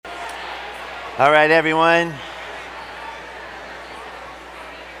All right, everyone.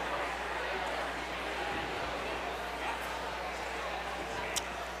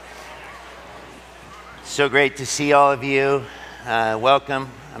 So great to see all of you. Welcome.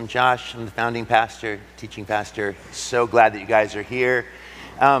 I'm Josh. I'm the founding pastor, teaching pastor. So glad that you guys are here.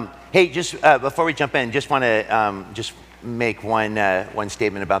 Hey, just before we jump in, just want to just make one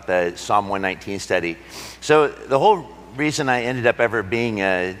statement about the Psalm 119 study. So the whole reason I ended up ever being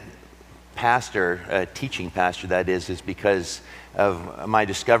a pastor, a teaching pastor that is because of my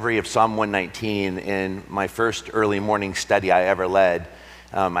discovery of Psalm 119 in my first early morning study I ever led.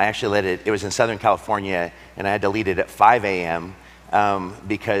 I actually led it was in Southern California, and I had to lead it at 5 a.m.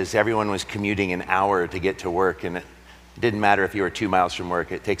 Because everyone was commuting an hour to get to work, and it didn't matter if you were 2 miles from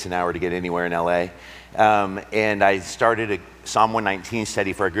work, it takes an hour to get anywhere in LA. And I started a Psalm 119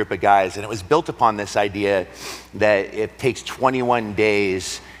 study for a group of guys, and it was built upon this idea that it takes 21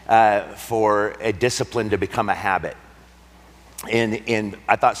 days for a discipline to become a habit. And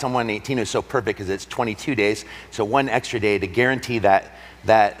I thought Psalm 118 was so perfect because it's 22 days, so one extra day to guarantee that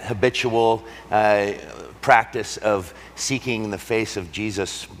habitual practice of seeking the face of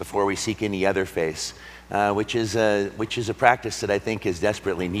Jesus before we seek any other face, which is a practice that I think is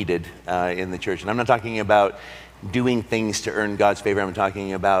desperately needed in the church. And I'm not talking about doing things to earn God's favor. I'm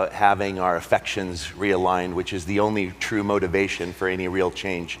talking about having our affections realigned, which is the only true motivation for any real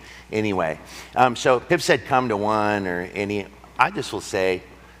change anyway. So Pip said come to one or any. I just will say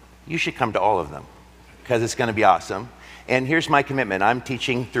you should come to all of them because it's going to be awesome. And here's my commitment. I'm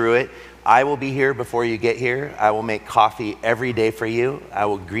teaching through it. I will be here before you get here. I will make coffee every day for you. I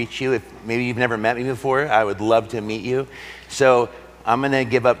will greet you. If maybe you've never met me before, I would love to meet you. So I'm going to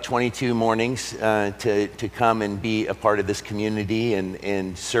give up 22 mornings to come and be a part of this community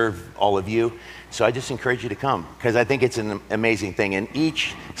and serve all of you. So I just encourage you to come because I think it's an amazing thing. In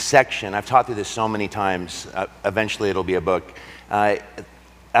each section, I've taught through this so many times, eventually it'll be a book.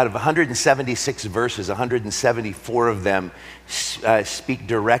 Out of 176 verses, 174 of them speak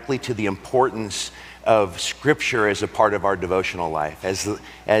directly to the importance of Scripture as a part of our devotional life,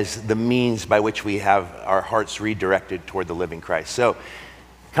 as the means by which we have our hearts redirected toward the living Christ. So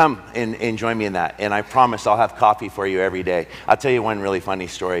come and join me in that. And I promise I'll have coffee for you every day. I'll tell you one really funny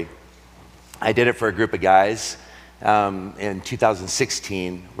story. I did it for a group of guys in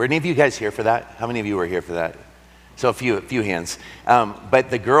 2016. Were any of you guys here for that? How many of you were here for that? So a few hands.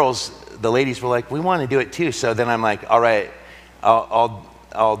 But the ladies were like, we want to do it too. So then I'm like, all right,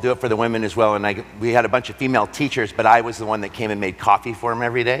 I'll do it for the women as well. And we had a bunch of female teachers, but I was the one that came and made coffee for them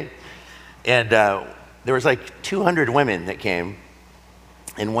every day. And there was like 200 women that came.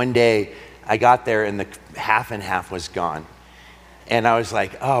 And one day I got there and the half and half was gone. And I was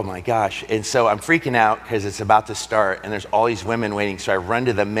like, oh my gosh. And so I'm freaking out because it's about to start and there's all these women waiting. So I run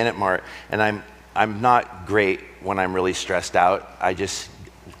to the minute mark, and I'm not great when I'm really stressed out. I just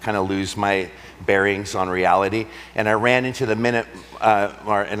kind of lose my bearings on reality. And I ran into the minute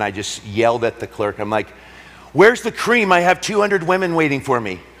mark and I just yelled at the clerk. I'm like, where's the cream? I have 200 women waiting for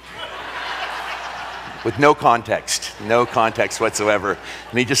me. With no context whatsoever.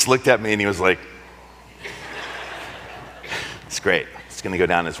 And he just looked at me and he was like, it's great. It's going to go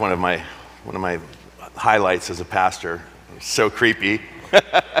down as one of my highlights as a pastor. So creepy.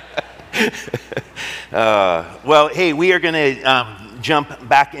 Well, hey, we are going to jump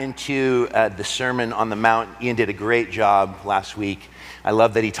back into the Sermon on the Mount. Ian did a great job last week. I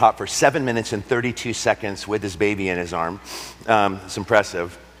love that he taught for 7 minutes and 32 seconds with his baby in his arm. It's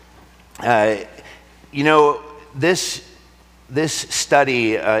impressive. This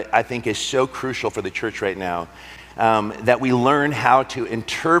study, I think, is so crucial for the church right now. That we learn how to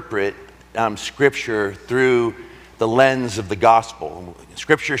interpret Scripture through the lens of the gospel.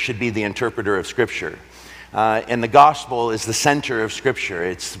 Scripture should be the interpreter of Scripture. And the gospel is the center of Scripture.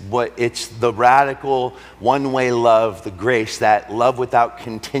 It's the radical one-way love, the grace, that love without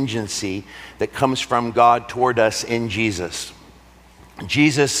contingency that comes from God toward us in Jesus.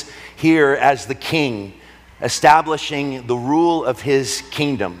 Jesus here as the King, establishing the rule of his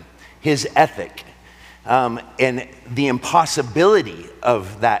kingdom, his ethic. And the impossibility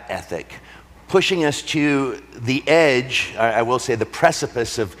of that ethic, pushing us to the edge, I will say the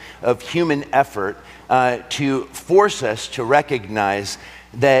precipice of human effort, to force us to recognize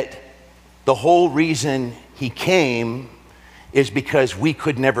that the whole reason he came is because we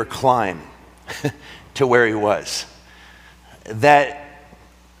could never climb to where he was. That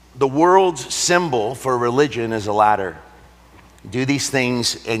the world's symbol for religion is a ladder. Do these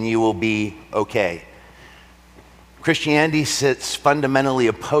things and you will be okay. Christianity sits fundamentally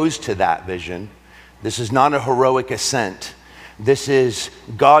opposed to that vision. This is not a heroic ascent, This is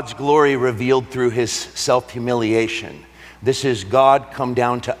God's glory revealed through his self-humiliation. This is God come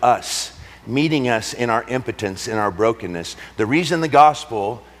down to us, meeting us in our impotence, in our brokenness. The reason the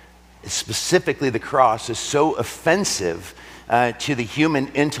gospel, specifically the cross, is so offensive to the human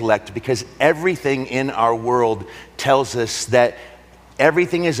intellect, because everything in our world tells us that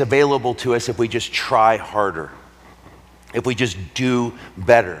everything is available to us if we just try harder, if we just do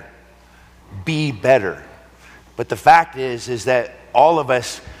better, be better. But the fact is that all of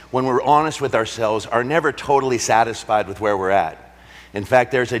us, when we're honest with ourselves, are never totally satisfied with where we're at. In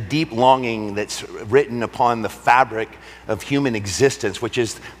fact, there's a deep longing that's written upon the fabric of human existence, which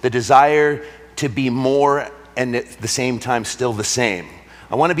is the desire to be more and at the same time still the same.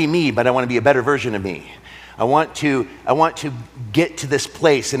 I want to be me, but I want to be a better version of me. I want to get to this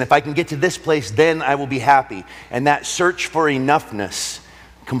place, and if I can get to this place, then I will be happy. And that search for enoughness,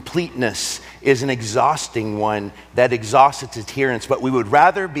 completeness, is an exhausting one that exhausts its adherents. But we would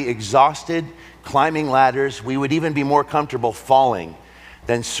rather be exhausted climbing ladders, we would even be more comfortable falling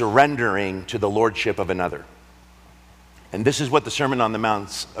than surrendering to the lordship of another. And this is what the Sermon on the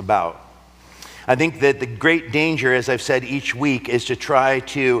Mount's about. I think that the great danger, as I've said each week, is to try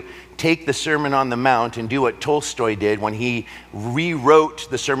to take the Sermon on the Mount and do what Tolstoy did when he rewrote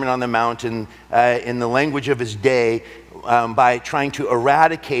the Sermon on the Mount in the language of his day, by trying to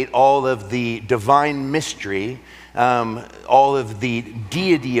eradicate all of the divine mystery, all of the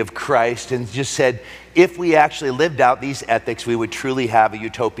deity of Christ, and just said, if we actually lived out these ethics, we would truly have a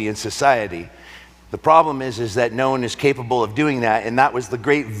utopian society. The problem is that no one is capable of doing that, and that was the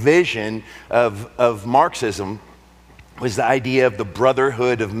great vision of Marxism, was the idea of the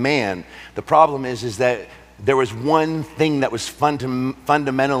brotherhood of man. The problem is that there was one thing that was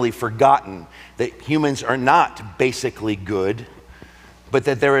fundamentally forgotten, that humans are not basically good, but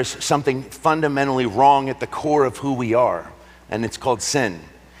that there is something fundamentally wrong at the core of who we are, and it's called sin.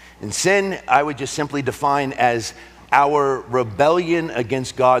 And sin, I would just simply define as our rebellion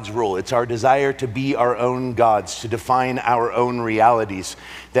against God's rule. It's our desire to be our own gods, to define our own realities,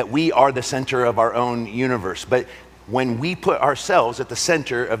 that we are the center of our own universe. But when we put ourselves at the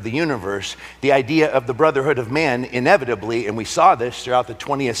center of the universe, the idea of the brotherhood of man inevitably, and we saw this throughout the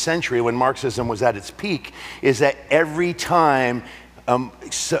 20th century when Marxism was at its peak, is that every time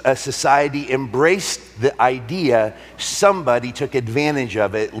a society embraced the idea, somebody took advantage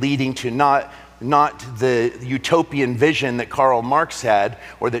of it, leading to not the utopian vision that Karl Marx had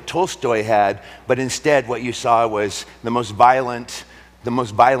or that Tolstoy had, but instead what you saw was the most violent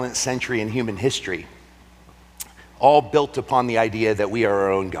century in human history, all built upon the idea that we are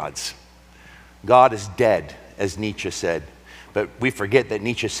our own gods. God is dead, as Nietzsche said, but we forget that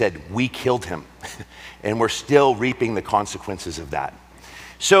Nietzsche said we killed him, and we're still reaping the consequences of that.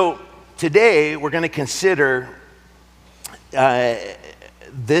 So today we're going to consider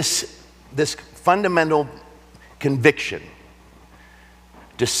this fundamental conviction.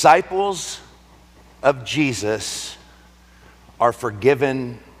 Disciples of Jesus are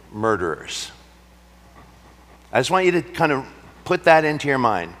forgiven murderers. I just want you to kind of put that into your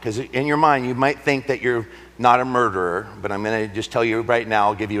mind, because in your mind you might think that you're not a murderer, but I'm going to just tell you right now,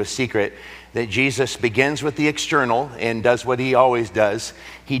 I'll give you a secret, that Jesus begins with the external and does what he always does.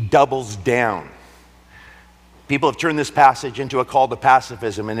 He doubles down. People have turned this passage into a call to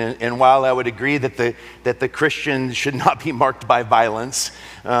pacifism, and while I would agree that the Christian should not be marked by violence,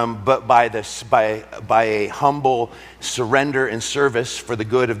 but by a humble surrender and service for the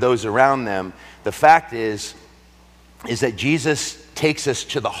good of those around them, the fact is that Jesus takes us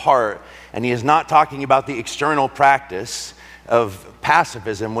to the heart, and he is not talking about the external practice of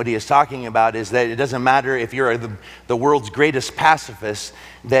pacifism. What he is talking about is that it doesn't matter if you're the world's greatest pacifist,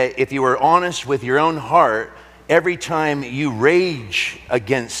 that if you are honest with your own heart, every time you rage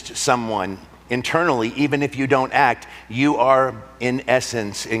against someone internally, even if you don't act, you are, in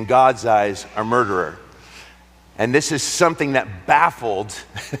essence, in God's eyes, a murderer. And this is something that baffled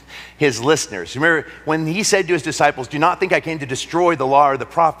his listeners. Remember, when he said to his disciples, "Do not think I came to destroy the law or the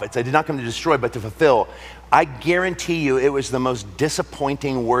prophets. I did not come to destroy, but to fulfill." I guarantee you it was the most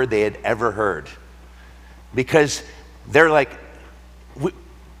disappointing word they had ever heard. Because they're like,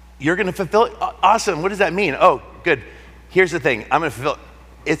 "You're going to fulfill it? Awesome. What does that mean?" "Oh, good. Here's the thing. I'm going to fulfill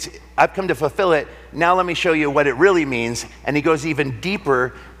it. I've come to fulfill it. Now let me show you what it really means." And he goes even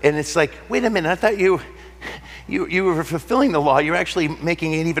deeper, and it's like, wait a minute, I thought you were fulfilling the law. You're actually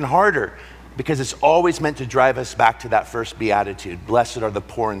making it even harder, because it's always meant to drive us back to that first beatitude. Blessed are the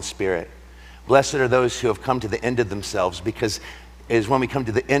poor in spirit. Blessed are those who have come to the end of themselves, because it is when we come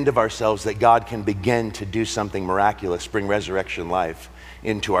to the end of ourselves that God can begin to do something miraculous, bring resurrection life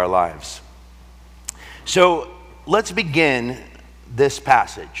into our lives. So let's begin this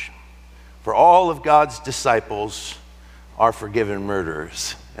passage. For all of God's disciples are forgiven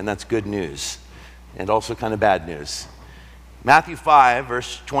murderers. And that's good news, and also kind of bad news. Matthew 5,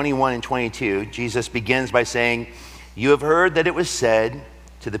 verse 21 and 22, Jesus begins by saying, "You have heard that it was said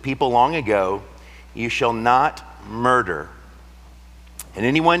to the people long ago, 'You shall not murder. And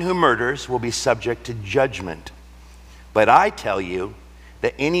anyone who murders will be subject to judgment. But I tell you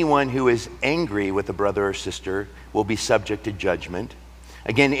that anyone who is angry with a brother or sister will be subject to judgment.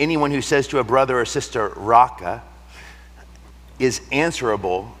 Again, anyone who says to a brother or sister, Raka, is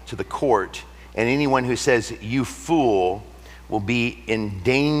answerable to the court, and anyone who says, you fool, will be in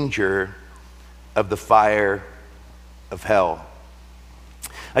danger of the fire of hell.'"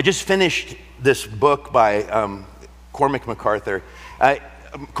 I just finished this book by Cormac McCarthy.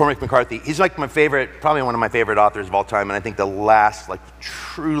 He's like my favorite, probably one of my favorite authors of all time, and I think the last like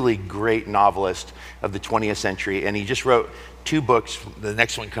truly great novelist of the 20th century. And he just wrote 2 books. The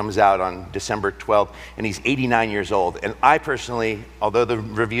next one comes out on December 12th, and he's 89 years old. And I personally, although the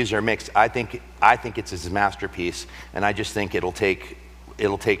reviews are mixed, I think it's his masterpiece, and I just think it'll take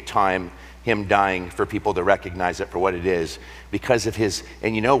time, him dying, for people to recognize it for what it is, because of his,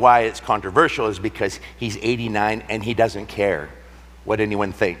 and you know why it's controversial is because he's 89 and he doesn't care what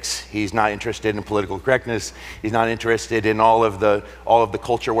anyone thinks. He's not interested in political correctness. He's not interested in all of the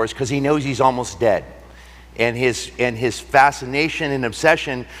culture wars, because he knows he's almost dead. And his fascination and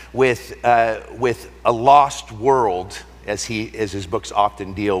obsession with a lost world, as his books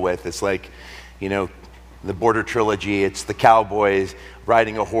often deal with. It's like, the Border Trilogy. It's the cowboys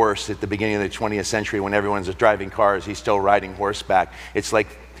riding a horse at the beginning of the 20th century when everyone's driving cars. He's still riding horseback. It's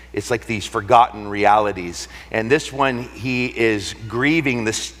like these forgotten realities. And this one, he is grieving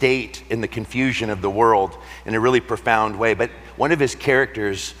the state and the confusion of the world in a really profound way. But one of his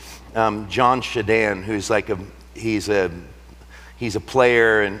characters, John Shadan, who's he's a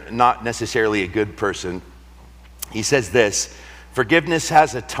player and not necessarily a good person. He says this: "Forgiveness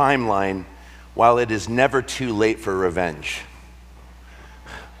has a timeline, while it is never too late for revenge."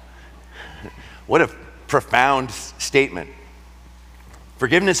 What a profound statement.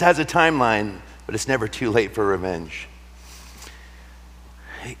 Forgiveness has a timeline, but it's never too late for revenge.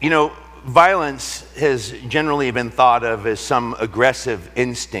 Violence has generally been thought of as some aggressive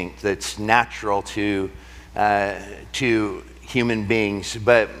instinct that's natural to human beings.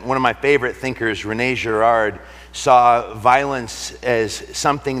 But one of my favorite thinkers, Rene Girard, saw violence as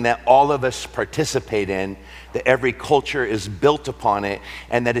something that all of us participate in, that every culture is built upon it,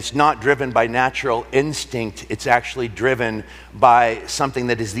 and that it's not driven by natural instinct. It's actually driven by something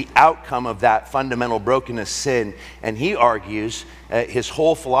that is the outcome of that fundamental brokenness, sin. And he argues, his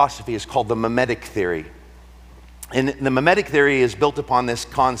whole philosophy is called the mimetic theory. And the mimetic theory is built upon this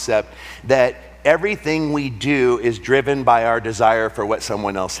concept that everything we do is driven by our desire for what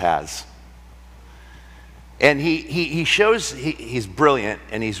someone else has. And he shows, he's brilliant,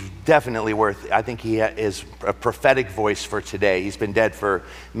 and he's definitely I think he is a prophetic voice for today. He's been dead for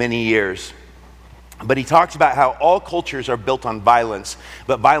many years. But he talks about how all cultures are built on violence,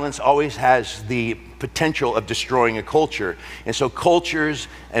 but violence always has the potential of destroying a culture. And so cultures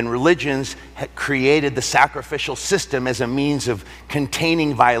and religions created the sacrificial system as a means of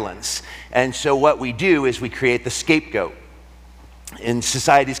containing violence. And so what we do is we create the scapegoat. And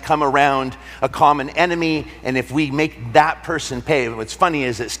societies come around a common enemy, and if we make that person pay, what's funny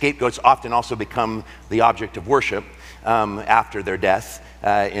is that scapegoats often also become the object of worship after their death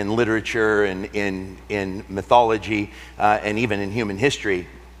in literature and in mythology and even in human history.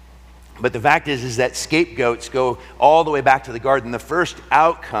 But the fact is that scapegoats go all the way back to the garden. The first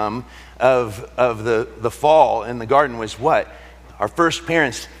outcome of the fall in the garden was what? Our first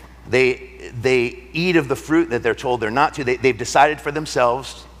parents, they eat of the fruit that they're told they're not to. They've decided for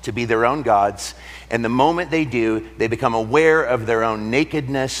themselves to be their own gods. And the moment they do, they become aware of their own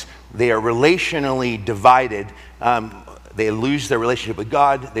nakedness. They are relationally divided. They lose their relationship with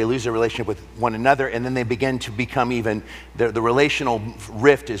God. They lose their relationship with one another. And then they begin to become even, the relational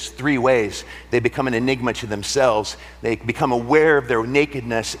rift is 3 ways. They become an enigma to themselves. They become aware of their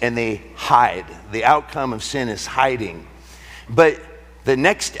nakedness, and they hide. The outcome of sin is hiding. But the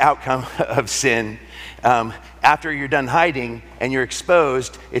next outcome of sin, after you're done hiding and you're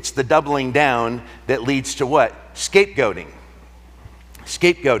exposed, it's the doubling down that leads to what? Scapegoating.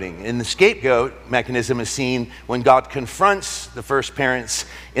 Scapegoating. And the scapegoat mechanism is seen when God confronts the first parents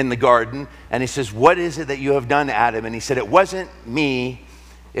in the garden, and he says, "What is it that you have done, Adam?" And he said, "It wasn't me,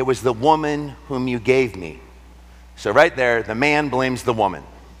 it was the woman whom you gave me." So right there, the man blames the woman.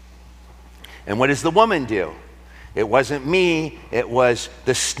 And what does the woman do? "It wasn't me, it was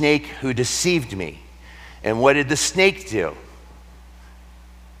the snake who deceived me." And what did the snake do?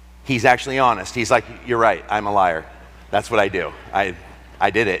 he's actually honest. He's like, you're right, I'm a liar. That's what I do.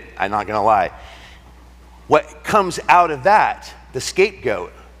 I did it. I'm not gonna lie. What comes out of that, the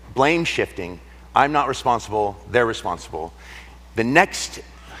scapegoat, blame shifting, I'm not responsible, they're responsible. The next,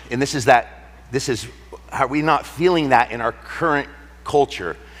 and this is, are we not feeling that in our current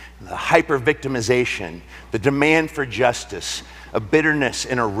culture? The hyper-victimization, the demand for justice, a bitterness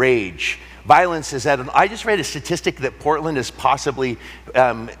and a rage. Violence is I just read a statistic that Portland is possibly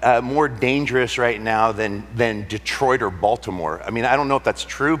more dangerous right now than Detroit or Baltimore. I mean, I don't know if that's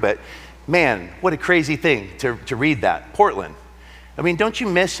true, but man, what a crazy thing to read that. Portland. I mean, don't you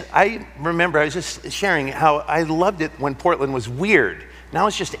miss, I remember I was just sharing how I loved it when Portland was weird. Now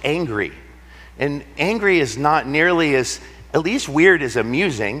it's just angry. And angry is not nearly as, at least weird is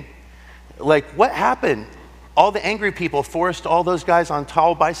amusing. Like, what happened? All the angry people forced all those guys on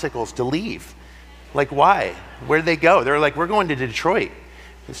tall bicycles to leave. Like, why? Where'd they go? They're like, we're going to Detroit.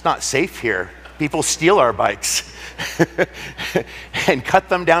 It's not safe here. People steal our bikes and cut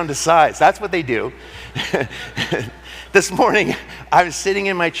them down to size. That's what they do. This morning, I was sitting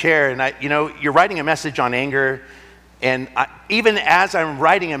in my chair, and you're writing a message on anger, and even as I'm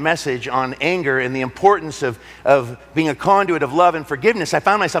writing a message on anger and the importance of being a conduit of love and forgiveness, I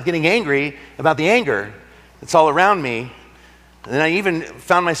found myself getting angry about the anger that's all around me. And I even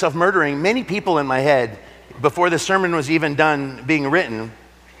found myself murdering many people in my head before the sermon was even done being written.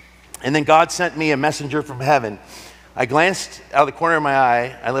 And then God sent me a messenger from heaven. I glanced out of the corner of my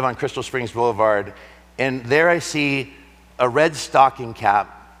eye. I live on Crystal Springs Boulevard, and there I see a red stocking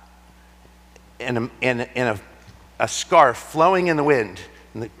cap and a scarf flowing in the wind.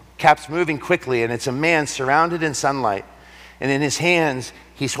 And the cap's moving quickly, and it's a man surrounded in sunlight. And in his hands,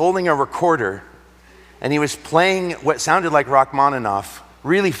 he's holding a recorder, and he was playing what sounded like Rachmaninoff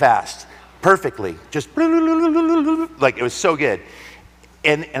really fast, perfectly, just like it was so good.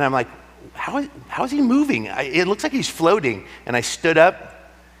 And I'm like, how is he moving? It looks like he's floating. And I stood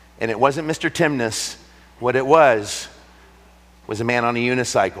up, and it wasn't Mr. Timness. What it was a man on a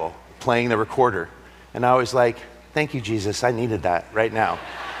unicycle playing the recorder. And I was like, thank you, Jesus. I needed that right now.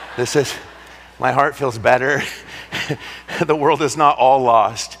 My heart feels better. The world is not all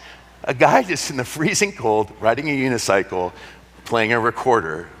lost. A guy just in the freezing cold riding a unicycle, playing a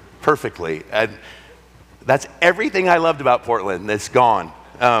recorder perfectly. And that's everything I loved about Portland that's gone.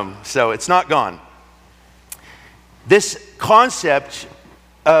 So it's not gone. This concept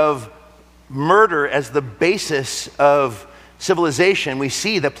of murder as the basis of civilization, we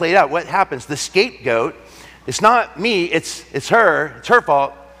see that played out. What happens? The scapegoat, it's not me, it's her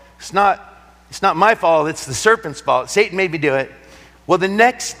fault. It's not my fault, it's the serpent's fault. Satan made me do it. Well, the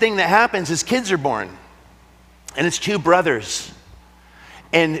next thing that happens is kids are born, and it's two brothers.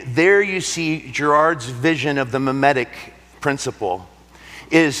 And there you see Girard's vision of the mimetic principle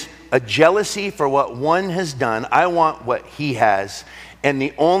is a jealousy for what one has done. I want what he has. And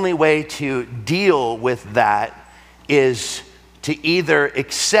the only way to deal with that is to either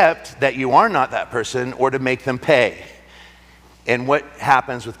accept that you are not that person or to make them pay. And what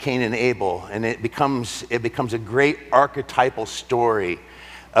happens with Cain and Abel, and it becomes a great archetypal story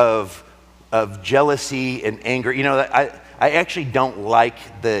of jealousy and anger. You know, I actually don't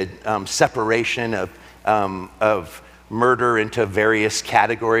like the separation of murder into various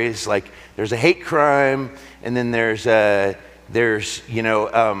categories. Like there's a hate crime, and then there's an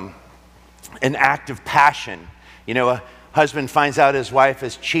act of passion. You know, a husband finds out his wife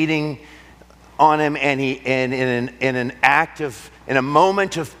is cheating on him, and in a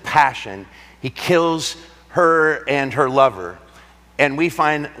moment of passion, he kills her and her lover. And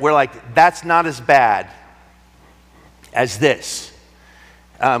we're like, that's not as bad as this.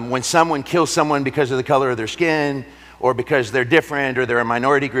 When someone kills someone because of the color of their skin, or because they're different, or they're a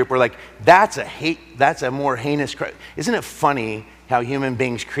minority group, we're like, that's a more heinous crime. Isn't it funny how human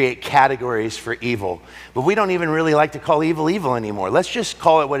beings create categories for evil? But we don't even really like to call evil evil anymore. Let's just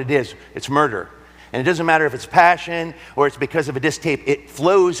call it what it is. It's murder. And it doesn't matter if it's passion or it's because of a distaste. It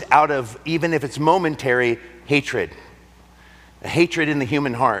flows out of, even if it's momentary, hatred. A hatred in the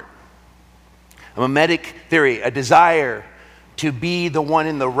human heart. A mimetic theory, a desire to be the one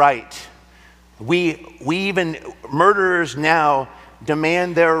in the right. We even, murderers now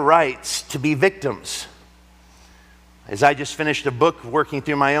demand their rights to be victims. As I just finished a book working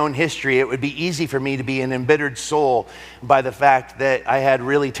through my own history, it would be easy for me to be an embittered soul by the fact that I had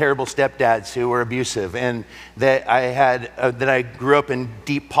really terrible stepdads who were abusive, and that I grew up in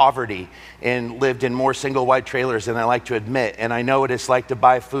deep poverty and lived in more single wide trailers than I like to admit. And I know what it's like to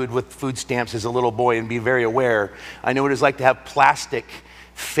buy food with food stamps as a little boy and be very aware. I know what it's like to have plastic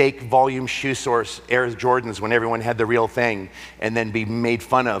fake volume shoe source Air Jordans when everyone had the real thing and then be made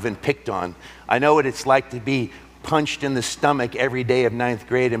fun of and picked on. I know what it's like to be punched in the stomach every day of 9th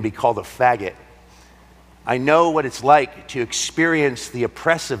grade and be called a faggot. I know what it's like to experience the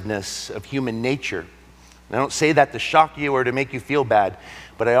oppressiveness of human nature. And I don't say that to shock you or to make you feel bad,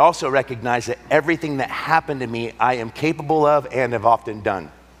 but I also recognize that everything that happened to me, I am capable of and have often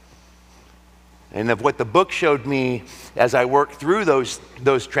done. And of what the book showed me as I worked through those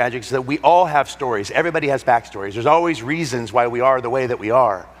tragics, that we all have stories. Everybody has backstories. There's always reasons why we are the way that we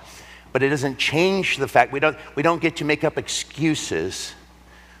are. But it doesn't change the fact we don't get to make up excuses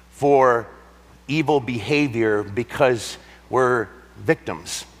for evil behavior because we're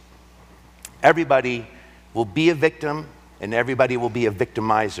victims. Everybody will be a victim and everybody will be a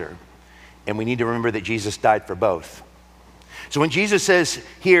victimizer. And we need to remember that Jesus died for both. So when Jesus says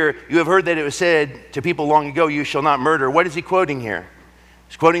here, you have heard that it was said to people long ago, you shall not murder, what is he quoting here?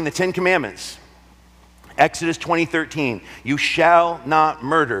 He's quoting the 10 Commandments. Exodus 20:13, you shall not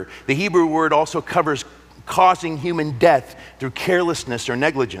murder. The Hebrew word also covers causing human death through carelessness or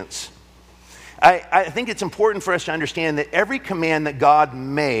negligence. I think it's important for us to understand that every command that God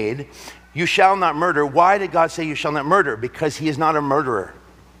made, you shall not murder. Why did God say you shall not murder? Because he is not a murderer.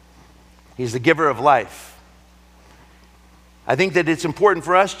 He's the giver of life. I think that it's important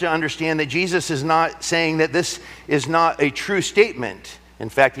for us to understand that Jesus is not saying that this is not a true statement. In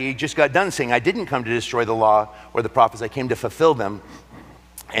fact, he just got done saying, I didn't come to destroy the law or the prophets, I came to fulfill them.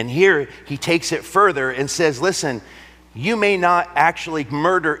 And here he takes it further and says, listen, you may not actually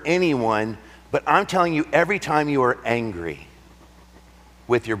murder anyone, but I'm telling you, every time you are angry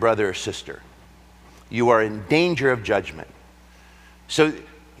with your brother or sister, you are in danger of judgment. So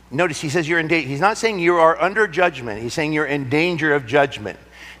notice he says you're in danger. He's not saying you are under judgment. He's saying you're in danger of judgment.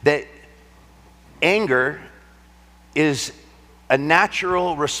 That anger is a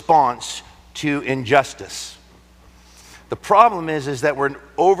natural response to injustice. The problem is that we're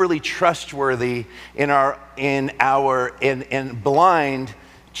overly trustworthy and blind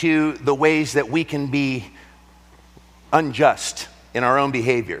to the ways that we can be unjust in our own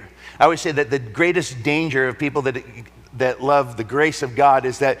behavior. I always say that the greatest danger of people that love the grace of God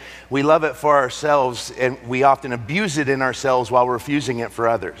is that we love it for ourselves and we often abuse it in ourselves while refusing it for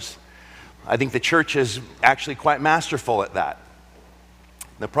others. I think the church is actually quite masterful at that.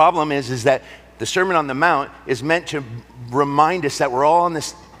 The problem is that the Sermon on the Mount is meant to remind us that we're all on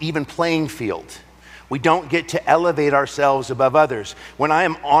this even playing field. We don't get to elevate ourselves above others. When I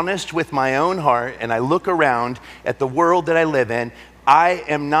am honest with my own heart and I look around at the world that I live in, I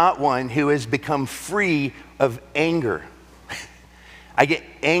am not one who has become free of anger. I get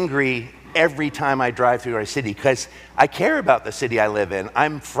angry every time I drive through our city because I care about the city I live in.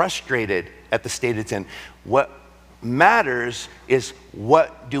 I'm frustrated at the state it's in. What matters is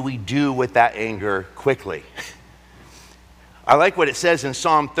what do we do with that anger quickly. I like what it says in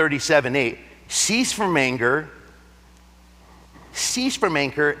Psalm 37:8. Cease from anger,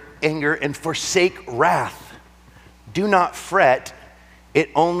 and forsake wrath. Do not fret, it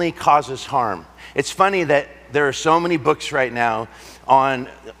only causes harm. It's funny that there are so many books right now on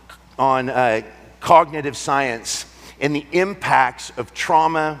cognitive science and the impacts of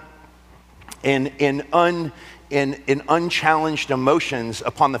trauma in unchallenged emotions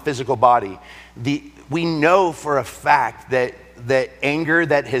upon the physical body. We know for a fact that anger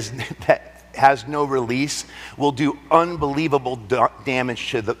that has no release will do unbelievable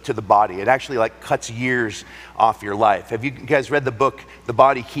damage to the body. It actually like cuts years off your life. Have you guys read the book, The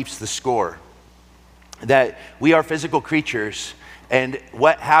Body Keeps the Score? That we are physical creatures and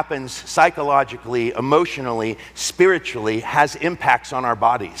what happens psychologically, emotionally, spiritually has impacts on our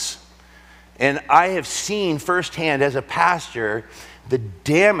bodies. And I have seen firsthand as a pastor the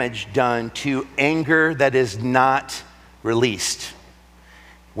damage done to anger that is not released.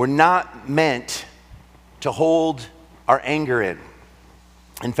 We're not meant to hold our anger in.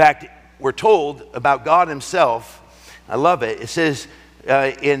 In fact, we're told about God himself, I love it, it says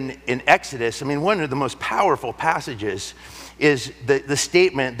in Exodus, I mean, one of the most powerful passages is the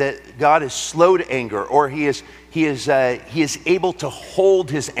statement that God is slow to anger, or he is able to hold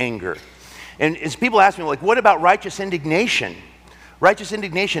his anger. And as people ask me, like, what about righteous indignation? Righteous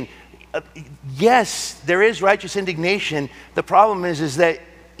indignation, yes, there is righteous indignation. The problem is that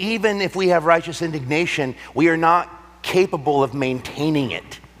even if we have righteous indignation, we are not capable of maintaining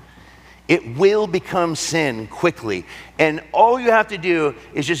it. It will become sin quickly. And all you have to do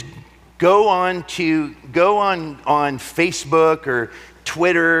is just go on Facebook or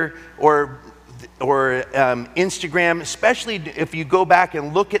Twitter or Instagram, especially if you go back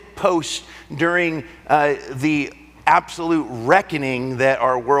and look at posts during the absolute reckoning that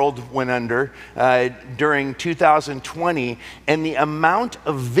our world went under during 2020, and the amount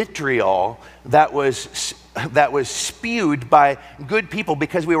of vitriol that was spewed by good people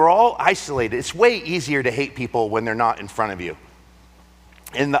because we were all isolated. It's way easier to hate people when they're not in front of you.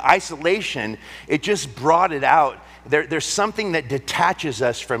 In the isolation, it just brought it out. There's something that detaches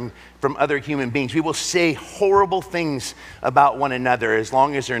us from other human beings. We will say horrible things about one another as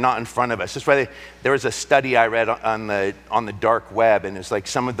long as they're not in front of us. That's why there was a study I read on the dark web, and it's like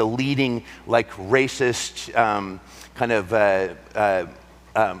some of the leading like racist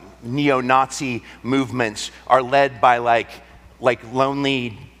neo-Nazi movements are led by like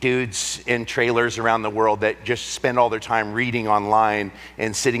lonely dudes in trailers around the world that just spend all their time reading online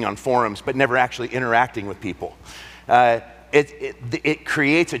and sitting on forums, but never actually interacting with people. It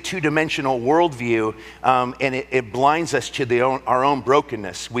creates a two-dimensional worldview, and it blinds us to our own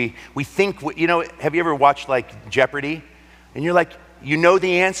brokenness. We think, have you ever watched like Jeopardy? And you're like, you know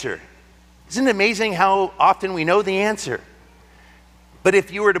the answer. Isn't it amazing how often we know the answer? But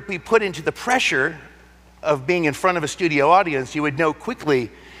if you were to be put into the pressure of being in front of a studio audience, you would know quickly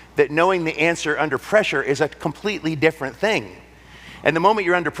that knowing the answer under pressure is a completely different thing. And the moment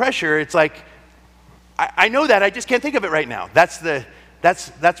you're under pressure, it's like, I know that, I just can't think of it right now. That's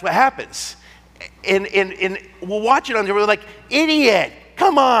what happens. And we'll watch it on there, we're like, idiot,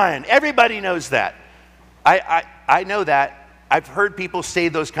 come on, everybody knows that. I know that. I've heard people say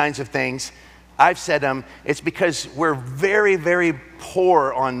those kinds of things. I've said them. It's because we're very, very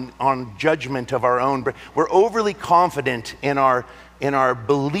poor on judgment of our own. We're overly confident in our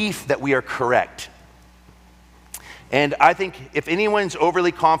belief that we are correct. And I think if anyone's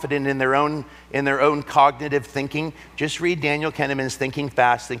overly confident in their own cognitive thinking, just read Daniel Kahneman's Thinking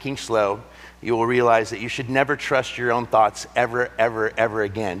Fast, Thinking Slow. You will realize that you should never trust your own thoughts ever, ever, ever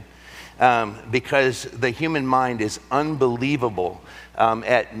again. Because the human mind is unbelievable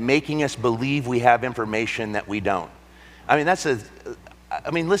at making us believe we have information that we don't.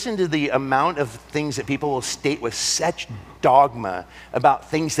 Listen to the amount of things that people will state with such dogma about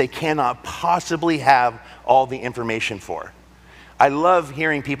things they cannot possibly have all the information for. I love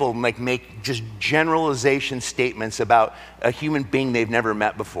hearing people make just generalization statements about a human being they've never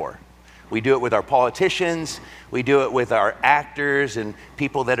met before. We do it with our politicians, we do it with our actors and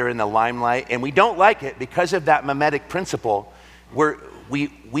people that are in the limelight, and we don't like it because of that mimetic principle. We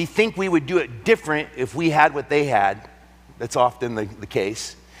think we would do it different if we had what they had. That's often the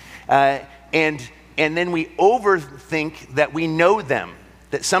case. And then we overthink that we know them,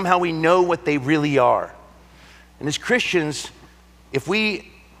 that somehow we know what they really are. And as Christians, if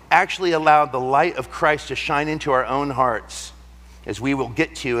we actually allow the light of Christ to shine into our own hearts, as we will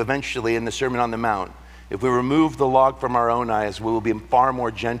get to eventually in the Sermon on the Mount, if we remove the log from our own eyes, we will be far more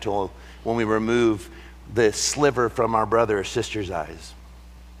gentle when we remove the sliver from our brother or sister's eyes.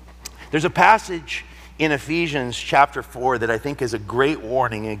 There's a passage in Ephesians chapter 4 that I think is a great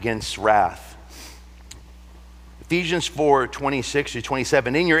warning against wrath. Ephesians 4, 26 to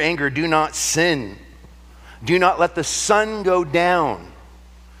 27, in your anger do not sin. Do not let the sun go down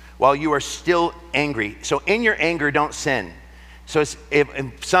while you are still angry. So in your anger, don't sin. So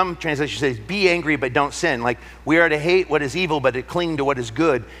in some translations says, be angry but don't sin. Like we are to hate what is evil but to cling to what is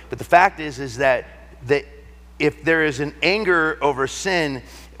good. But the fact is that if there is an anger over sin,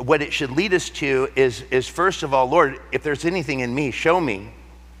 what it should lead us to is first of all, Lord, if there's anything in me, show me.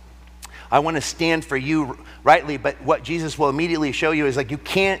 I want to stand for you rightly, but what Jesus will immediately show you is like you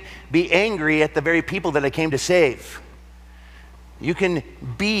can't be angry at the very people that I came to save. You can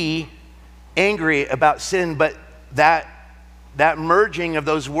be angry about sin, but that merging of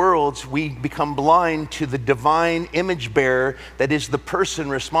those worlds, we become blind to the divine image bearer that is the person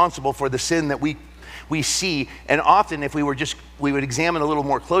responsible for the sin that we see. And often if we would examine a little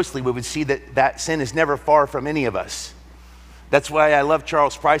more closely, we would see that sin is never far from any of us. That's why I love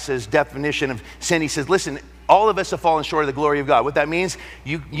Charles Price's definition of sin. He says, listen, all of us have fallen short of the glory of God. What that means,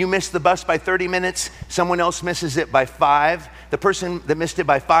 you missed the bus by 30 minutes, someone else misses it by 5. The person that missed it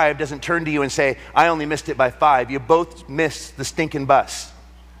by 5 doesn't turn to you and say, I only missed it by 5. You both missed the stinking bus.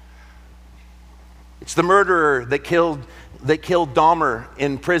 It's the murderer that killed Dahmer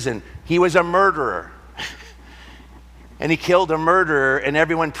in prison. He was a murderer. And he killed a murderer, and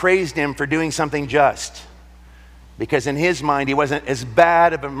everyone praised him for doing something just. Because in his mind, he wasn't as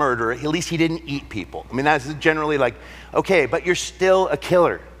bad of a murderer. At least he didn't eat people. I mean, that's generally like, okay, but you're still a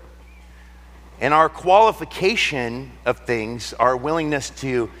killer. And our qualification of things, our willingness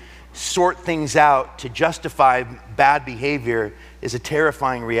to sort things out, to justify bad behavior, is a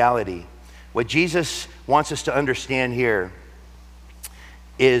terrifying reality. What Jesus wants us to understand here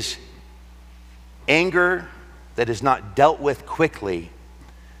is anger that is not dealt with quickly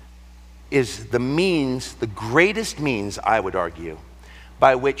is the greatest means, I would argue,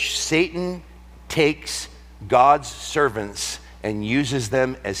 by which Satan takes God's servants and uses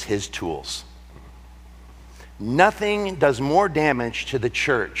them as his tools. Nothing does more damage to the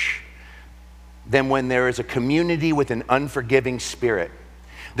church than when there is a community with an unforgiving spirit.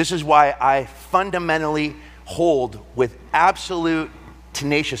 This is why I fundamentally hold with absolute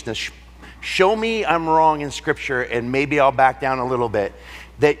tenaciousness. Show me I'm wrong in Scripture and maybe I'll back down a little bit.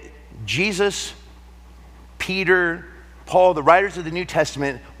 That Jesus, Peter, Paul, the writers of the New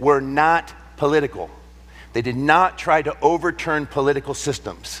Testament were not political. They did not try to overturn political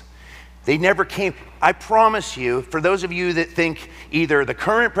systems. They never came. I promise you, for those of you that think either the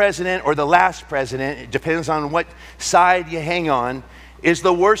current president or the last president, it depends on what side you hang on, is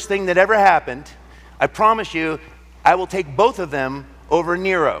the worst thing that ever happened, I promise you, I will take both of them over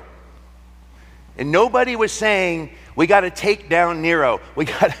Nero. And nobody was saying, we got to take down Nero. We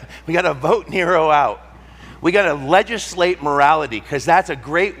got to vote Nero out. We got to legislate morality, because that's a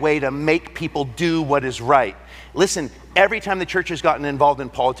great way to make people do what is right. Listen, every time the church has gotten involved in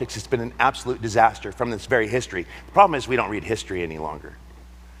politics, it's been an absolute disaster from its very history. The problem is we don't read history any longer.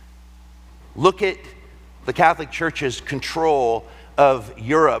 Look at the Catholic Church's control of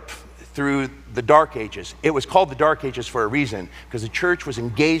Europe through the Dark Ages. It was called the Dark Ages for a reason, because the church was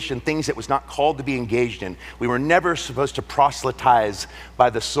engaged in things it was not called to be engaged in. We were never supposed to proselytize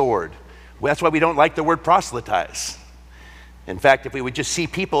by the sword. That's why we don't like the word proselytize. In fact, if we would just see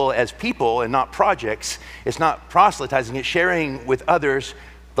people as people and not projects, it's not proselytizing, it's sharing with others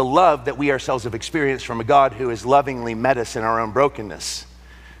the love that we ourselves have experienced from a God who has lovingly met us in our own brokenness.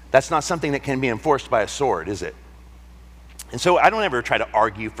 That's not something that can be enforced by a sword, is it? And so I don't ever try to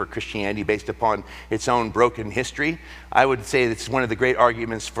argue for Christianity based upon its own broken history. I would say it's one of the great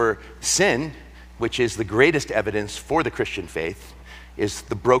arguments for sin, which is the greatest evidence for the Christian faith, is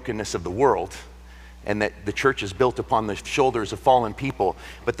the brokenness of the world, and that the church is built upon the shoulders of fallen people.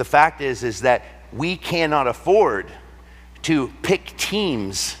 But the fact is that we cannot afford to pick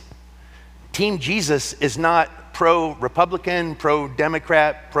teams. Team Jesus is not pro-Republican,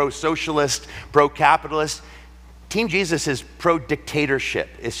 pro-Democrat, pro-socialist, pro-capitalist. Team Jesus is pro-dictatorship.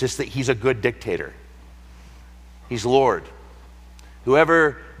 It's just that he's a good dictator. He's Lord.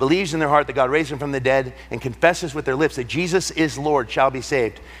 Whoever believes in their heart that God raised him from the dead and confesses with their lips that Jesus is Lord shall be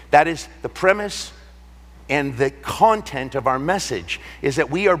saved. That is the premise and the content of our message, is that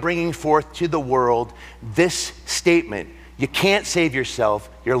we are bringing forth to the world this statement. You can't save yourself.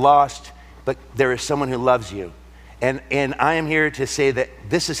 You're lost, but there is someone who loves you. And I am here to say that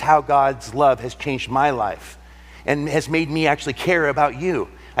this is how God's love has changed my life and has made me actually care about you.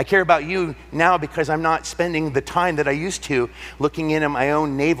 I care about you now because I'm not spending the time that I used to looking in at my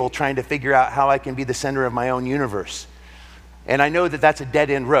own navel trying to figure out how I can be the center of my own universe. And I know that that's a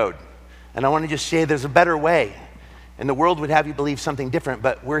dead-end road. And I want to just say there's a better way. And the world would have you believe something different,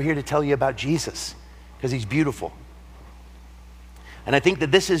 but we're here to tell you about Jesus because he's beautiful. And I think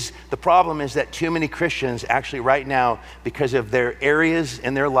that this is the problem, is that too many Christians actually right now, because of their areas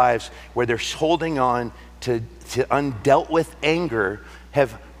in their lives where they're holding on to undealt with anger,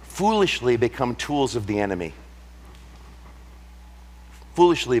 have foolishly become tools of the enemy.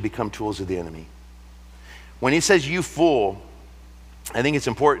 Foolishly become tools of the enemy. When he says you fool, I think it's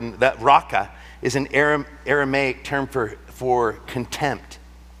important that raka is an Aramaic term for contempt.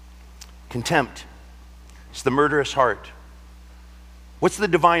 Contempt. It's the murderous heart. What's the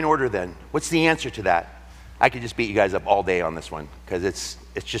divine order then? What's the answer to that? I could just beat you guys up all day on this one because it's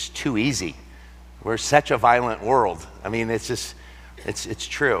just too easy. We're such a violent world. I mean, it's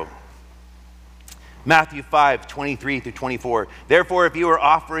true. Matthew 5:23-24. Therefore, if you are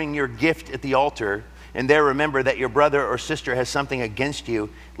offering your gift at the altar, and there remember that your brother or sister has something against you,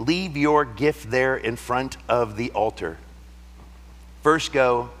 leave your gift there in front of the altar. First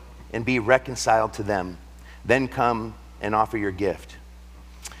go and be reconciled to them. Then come and offer your gift.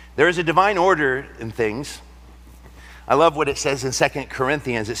 There is a divine order in things. I love what it says in 2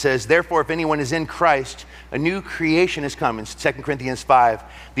 Corinthians. It says, therefore, if anyone is in Christ, a new creation has come. In 2 Corinthians 5,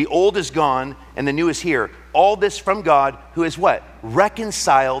 the old is gone and the new is here. All this from God, who is what?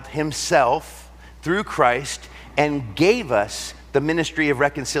 Reconciled himself through Christ and gave us the ministry of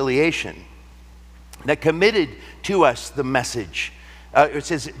reconciliation. That committed to us the message. It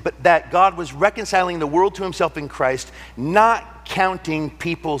says, but that God was reconciling the world to himself in Christ, not counting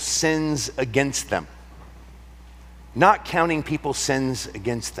people's sins against them. Not counting people's sins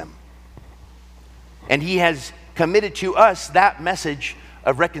against them. And he has committed to us that message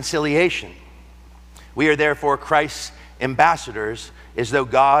of reconciliation. We are therefore Christ's ambassadors, as though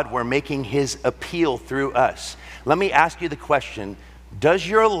God were making his appeal through us. Let me ask you the question, does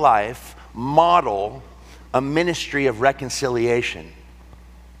your life model a ministry of reconciliation?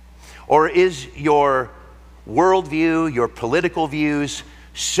 Or is your worldview, your political views,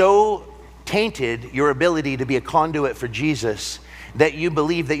 so tainted your ability to be a conduit for Jesus that you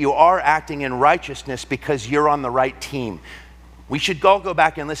believe that you are acting in righteousness because you're on the right team? We should all go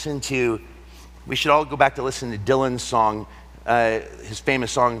back to listen to Dylan's song, his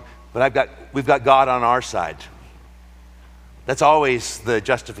famous song, We've Got God on Our Side. That's always the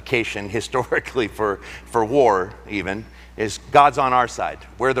justification historically for war, even, is God's on our side.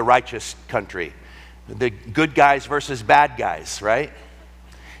 We're the righteous country. The good guys versus bad guys, right?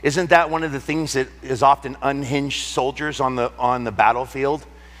 Isn't that one of the things that is often unhinged soldiers on the battlefield?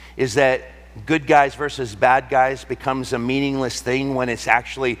 Is that good guys versus bad guys becomes a meaningless thing when it's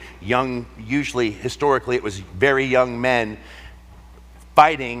actually young, usually historically it was very young men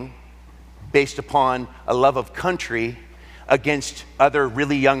fighting based upon a love of country against other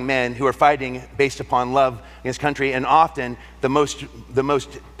really young men who are fighting based upon love against country. And often the most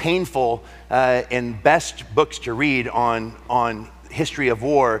painful and best books to read on history of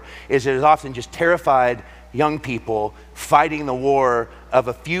war is it is often just terrified young people fighting the war of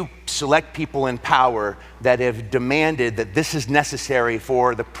a few select people in power that have demanded that this is necessary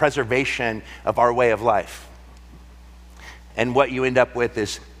for the preservation of our way of life. And what you end up with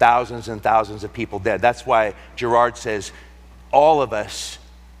is thousands and thousands of people dead. That's why Girard says, all of us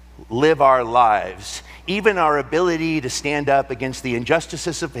live our lives, even our ability to stand up against the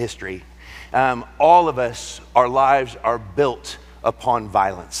injustices of history, all of us, our lives are built upon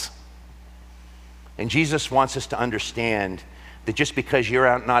violence. And Jesus wants us to understand that just because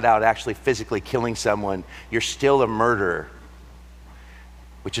you're not out actually physically killing someone, you're still a murderer,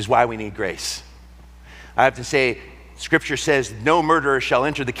 which is why we need grace. I have to say, Scripture says, no murderer shall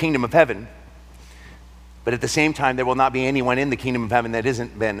enter the kingdom of heaven. But at the same time, there will not be anyone in the kingdom of heaven that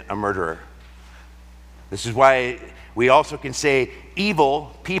isn't been a murderer. This is why we also can say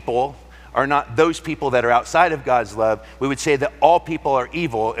evil people are not those people that are outside of God's love. We would say that all people are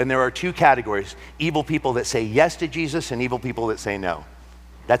evil, and there are two categories: evil people that say yes to Jesus and evil people that say no.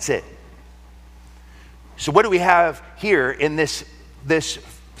 That's it. So what do we have here in this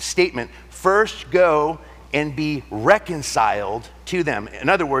statement? First, go and be reconciled to them. In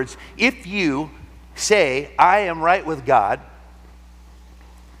other words, if you say, I am right with God,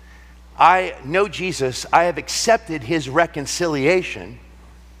 I know Jesus, I have accepted his reconciliation,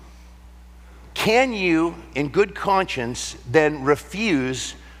 can you, in good conscience, then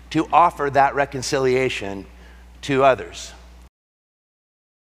refuse to offer that reconciliation to others?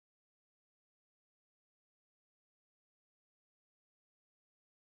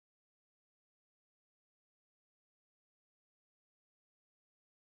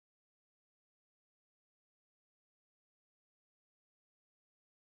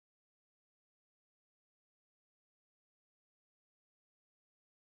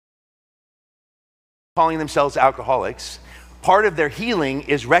 Calling themselves alcoholics, part of their healing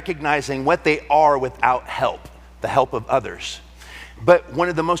is recognizing what they are without help, the help of others. But one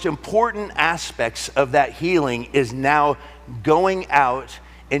of the most important aspects of that healing is now going out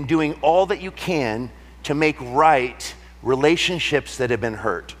and doing all that you can to make right relationships that have been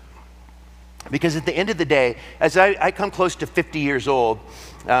hurt. Because at the end of the day, as I come close to 50 years old,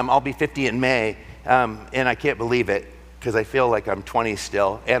 I'll be 50 in May, and I can't believe it because I feel like I'm 20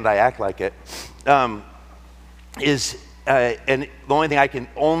 still, and I act like it. And the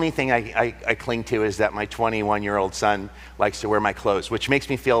only thing I cling to is that my 21-year-old son likes to wear my clothes, which makes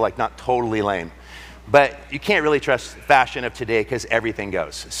me feel like not totally lame. But you can't really trust fashion of today because everything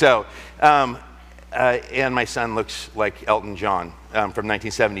goes. So, and my son looks like Elton John from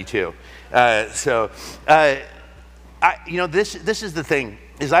 1972. This is the thing.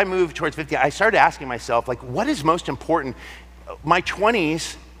 As I moved towards 50, I started asking myself, like, what is most important? My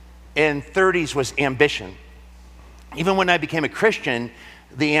 20s and 30s was ambition. Even when I became a Christian,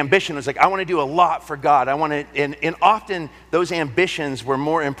 the ambition was like, I want to do a lot for God. And often those ambitions were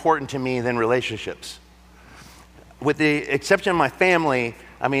more important to me than relationships. With the exception of my family,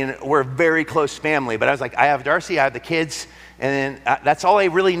 I mean, we're a very close family, but I was like, I have Darcy, I have the kids, and then that's all I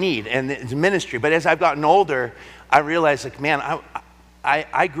really need, and it's ministry. But as I've gotten older, I realized, like, man,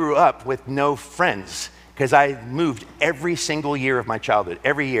 I grew up with no friends because I moved every single year of my childhood,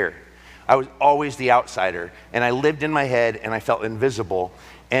 every year. I was always the outsider, and I lived in my head, and I felt invisible.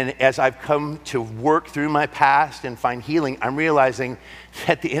 And as I've come to work through my past and find healing, I'm realizing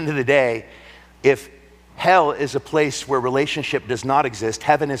at the end of the day, if Hell is a place where relationship does not exist.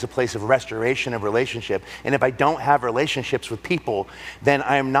 Heaven is a place of restoration of relationship. And if I don't have relationships with people, then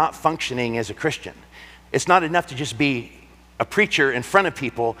I am not functioning as a Christian. It's not enough to just be a preacher in front of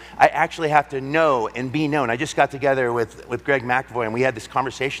people. I actually have to know and be known. I just got together with Greg McAvoy, and we had this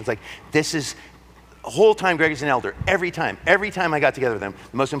conversation. It's like, this is, the whole time Greg is an elder, every time I got together with him,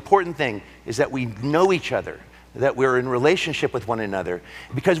 the most important thing is that we know each other, that we're in relationship with one another,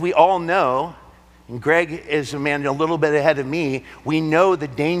 because we all know, and Greg is a man a little bit ahead of me, we know the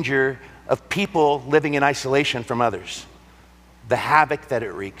danger of people living in isolation from others, the havoc that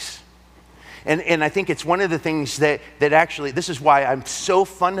it wreaks. And I think it's one of the things that actually, this is why I'm so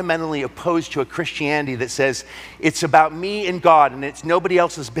fundamentally opposed to a Christianity that says it's about me and God and it's nobody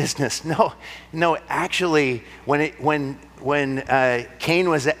else's business. No, actually, when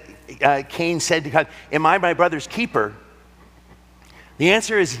Cain said to God, "Am I my brother's keeper?" The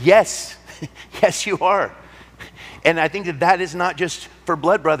answer is yes. Yes, you are. And I think that is not just for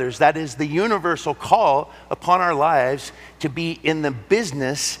blood brothers. That is the universal call upon our lives to be in the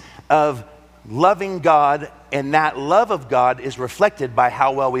business of loving God, and that love of God is reflected by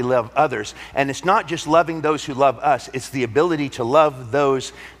how well we love others. And it's not just loving those who love us, it's the ability to love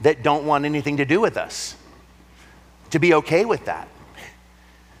those that don't want anything to do with us. To be okay with that.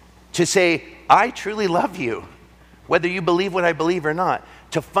 To say, I truly love you, whether you believe what I believe or not.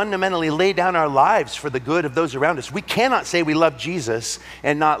 To fundamentally lay down our lives for the good of those around us. We cannot say we love Jesus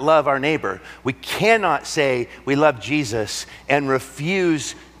and not love our neighbor. We cannot say we love Jesus and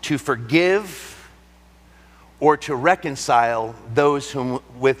refuse to forgive or to reconcile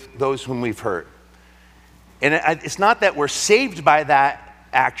with those whom we've hurt. And it's not that we're saved by that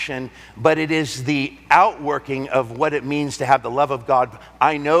action, but it is the outworking of what it means to have the love of God.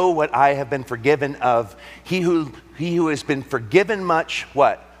 I know what I have been forgiven of. He who has been forgiven much,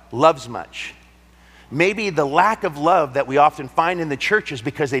 what? Loves much. Maybe the lack of love that we often find in the church is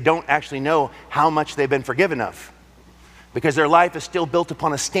because they don't actually know how much they've been forgiven of. Because their life is still built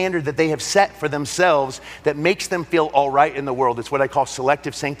upon a standard that they have set for themselves that makes them feel all right in the world. It's what I call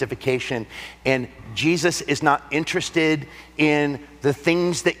selective sanctification. And Jesus is not interested in the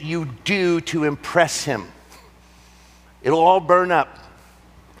things that you do to impress him. It'll all burn up.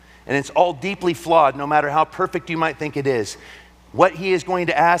 And it's all deeply flawed, no matter how perfect you might think it is. What he is going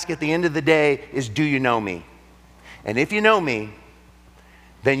to ask at the end of the day is, do you know me? And if you know me,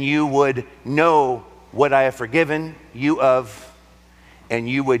 then you would know what I have forgiven you of, and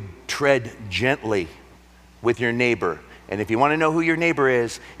you would tread gently with your neighbor. And if you want to know who your neighbor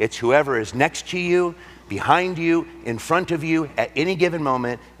is, it's whoever is next to you, behind you, in front of you, at any given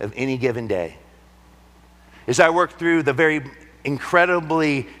moment of any given day. As I worked through the very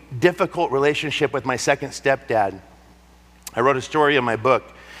incredibly difficult relationship with my second stepdad, I wrote a story in my book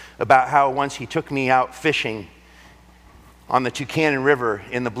about how once he took me out fishing on the Tucannon River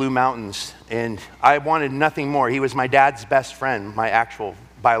in the Blue Mountains, and I wanted nothing more. He was my dad's best friend, my actual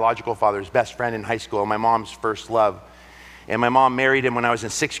biological father's best friend in high school, my mom's first love. And my mom married him when I was in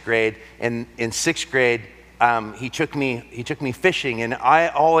 6th grade, and in 6th grade, he took me fishing, and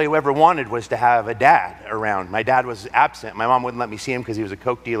all I ever wanted was to have a dad around. My dad was absent. My mom wouldn't let me see him because he was a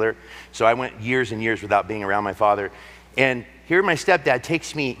coke dealer, so I went years and years without being around my father. And here my stepdad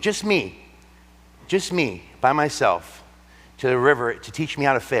takes me, just me, by myself, to the river to teach me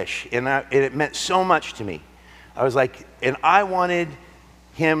how to fish. And it meant so much to me. I was like, and I wanted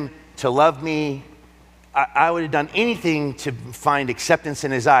him to love me. I would have done anything to find acceptance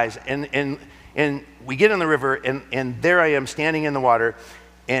in his eyes. And we get on the river, and there I am standing in the water,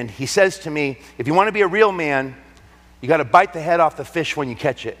 and he says to me, if you want to be a real man, you got to bite the head off the fish when you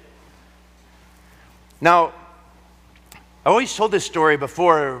catch it. Now, I always told this story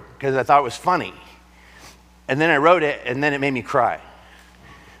before because I thought it was funny. And then I wrote it, and then it made me cry.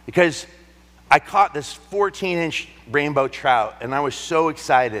 Because I caught this 14-inch rainbow trout, and I was so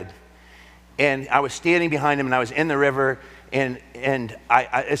excited. And I was standing behind him, and I was in the river, and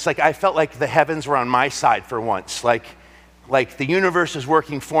it's like I felt like the heavens were on my side for once. Like the universe is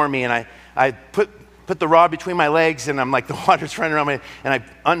working for me, and I put the rod between my legs, and I'm like, the water's running around me, and I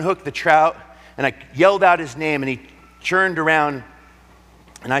unhooked the trout, and I yelled out his name, and he turned around,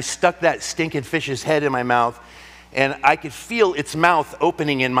 and I stuck that stinking fish's head in my mouth, and I could feel its mouth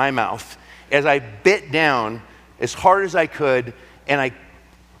opening in my mouth as I bit down as hard as I could. And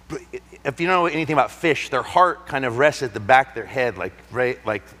if you know anything about fish, their heart kind of rests at the back of their head,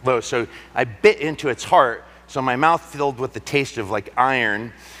 like low. So I bit into its heart, so my mouth filled with the taste of like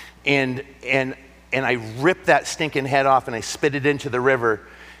iron, and I ripped that stinking head off, and I spit it into the river.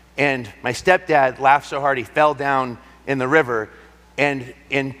 And my stepdad laughed so hard he fell down in the river. And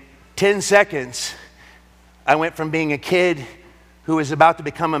in 10 seconds, I went from being a kid who was about to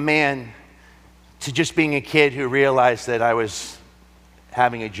become a man to just being a kid who realized that I was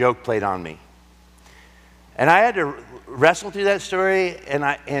having a joke played on me. And I had to wrestle through that story, and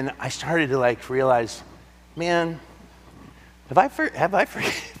I started to like realize, man, have I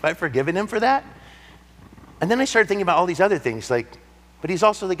forgiven him for that? And then I started thinking about all these other things, like, but he's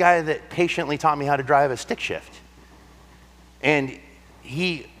also the guy that patiently taught me how to drive a stick shift. And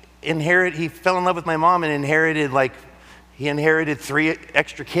he fell in love with my mom and inherited 3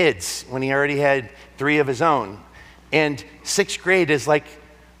 extra kids when he already had 3 of his own. And 6th grade is like,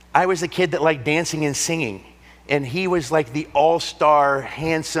 I was a kid that liked dancing and singing. And he was like the all-star,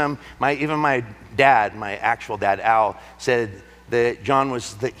 handsome, even my dad, my actual dad, Al, said that John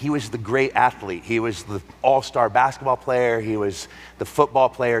was the great athlete. He was the all-star basketball player. He was the football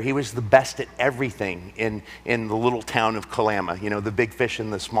player. He was the best at everything in the little town of Kalama, the big fish in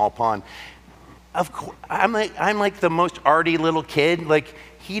the small pond. Of course, I'm like the most arty little kid. Like,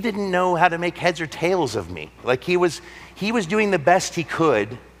 he didn't know how to make heads or tails of me. Like, he was doing the best he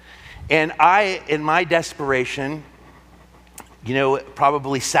could. And I, in my desperation,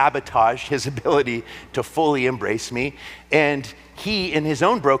 probably sabotaged his ability to fully embrace me. And he, in his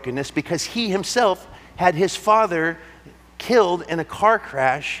own brokenness, because he himself had his father killed in a car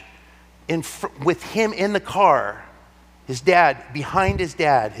crash with him in the car. His dad, behind his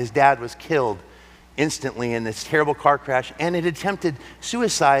dad was killed instantly in this terrible car crash, and had attempted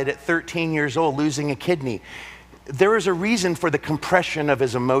suicide at 13 years old, losing a kidney. There is a reason for the compression of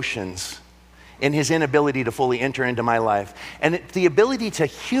his emotions and his inability to fully enter into my life. And the ability to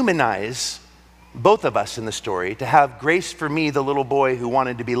humanize both of us in the story, to have grace for me, the little boy who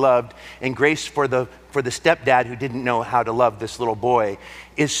wanted to be loved, and grace for the stepdad who didn't know how to love this little boy,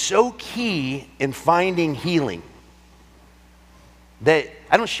 is so key in finding healing. That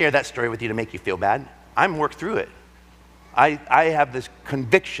I don't share that story with you to make you feel bad. I'm worked through it. I have this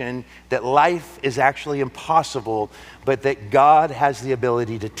conviction that life is actually impossible, but that God has the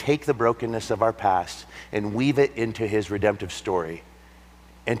ability to take the brokenness of our past and weave it into his redemptive story,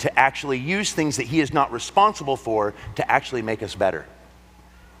 and to actually use things that he is not responsible for to actually make us better.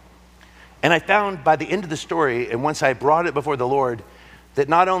 And I found by the end of the story, and once I brought it before the Lord, that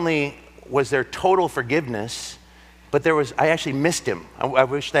not only was there total forgiveness, but I actually missed him. I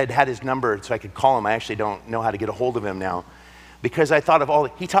wished I'd had his number so I could call him. I actually don't know how to get a hold of him now, because I thought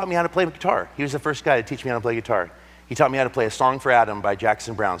of he taught me how to play guitar. He was the first guy to teach me how to play guitar. He taught me how to play A Song for Adam by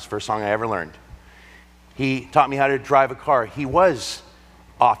Jackson Browne, the first song I ever learned. He taught me how to drive a car. He was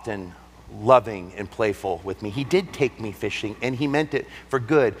often loving and playful with me. He did take me fishing, and he meant it for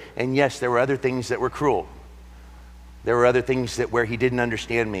good. And yes, there were other things that were cruel. There were other things where he didn't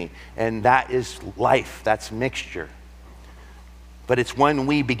understand me. And that is life. That's mixture. But it's when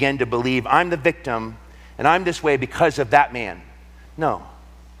we begin to believe, I'm the victim, and I'm this way because of that man. No.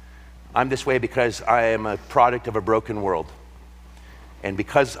 I'm this way because I am a product of a broken world. And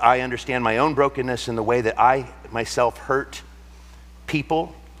because I understand my own brokenness in the way that I myself hurt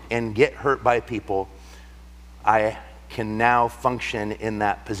people and get hurt by people, I can now function in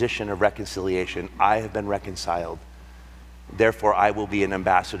that position of reconciliation. I have been reconciled. Therefore, I will be an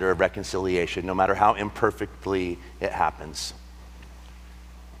ambassador of reconciliation, no matter how imperfectly it happens.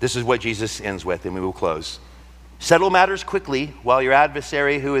 This is what Jesus ends with, and we will close. Settle matters quickly while your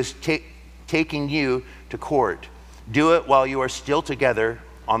adversary who is taking you to court. Do it while you are still together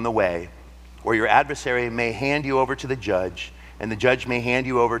on the way, or your adversary may hand you over to the judge, and the judge may hand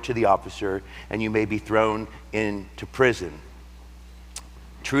you over to the officer, and you may be thrown into prison.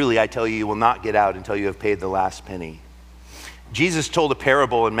 Truly, I tell you, you will not get out until you have paid the last penny. Jesus told a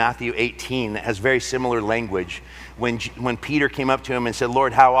parable in Matthew 18 that has very similar language. When Peter came up to him and said,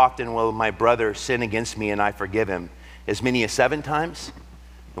 Lord, how often will my brother sin against me and I forgive him? As many as 7 times?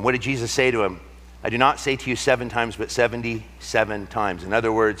 And what did Jesus say to him? I do not say to you 7 times, but 77 times. In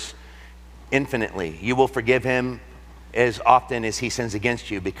other words, infinitely. You will forgive him as often as he sins against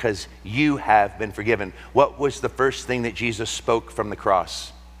you because you have been forgiven. What was the first thing that Jesus spoke from the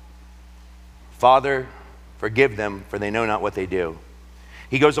cross? Father, forgive them, for they know not what they do.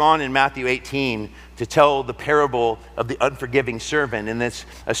 He goes on in Matthew 18 to tell the parable of the unforgiving servant. And this,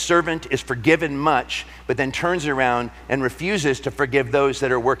 a servant is forgiven much, but then turns around and refuses to forgive those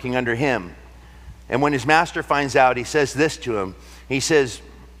that are working under him. And when his master finds out, he says this to him. He says,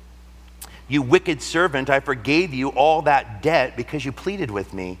 you wicked servant, I forgave you all that debt because you pleaded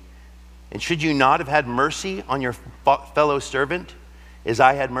with me. And should you not have had mercy on your fellow servant as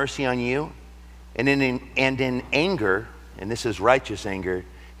I had mercy on you? And in anger, and this is righteous anger,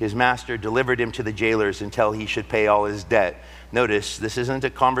 his master delivered him to the jailers until he should pay all his debt. Notice, this isn't a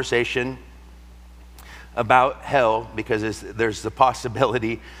conversation about hell because there's the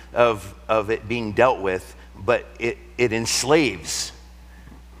possibility of it being dealt with, but it enslaves.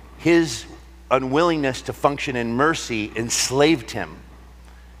 His unwillingness to function in mercy enslaved him.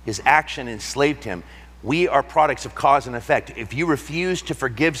 His action enslaved him. We are products of cause and effect. If you refuse to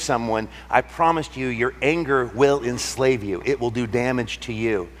forgive someone, I promise you, your anger will enslave you. It will do damage to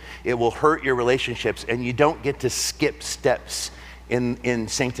you. It will hurt your relationships, and you don't get to skip steps in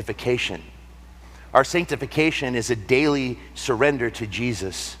sanctification. Our sanctification is a daily surrender to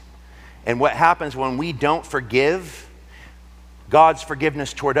Jesus. And what happens when we don't forgive, God's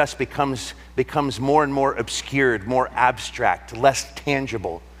forgiveness toward us becomes more and more obscured, more abstract, less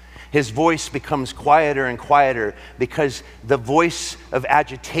tangible. His voice becomes quieter and quieter because the voice of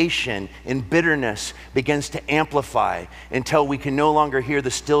agitation and bitterness begins to amplify until we can no longer hear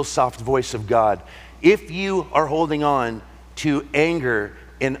the still, soft voice of God. If you are holding on to anger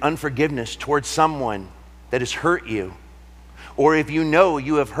and unforgiveness towards someone that has hurt you, or if you know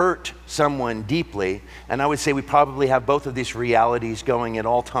you have hurt someone deeply, and I would say we probably have both of these realities going at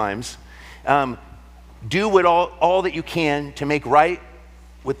all times, do all that you can to make right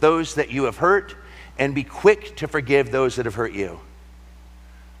with those that you have hurt, and be quick to forgive those that have hurt you.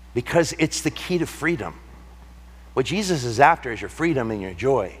 Because it's the key to freedom. What Jesus is after is your freedom and your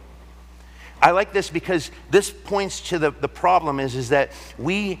joy. I like this because this points to the problem is that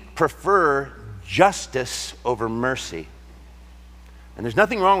we prefer justice over mercy. And there's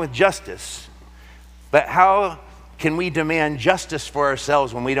nothing wrong with justice, but how can we demand justice for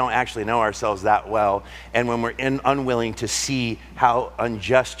ourselves when we don't actually know ourselves that well, and when we're unwilling to see how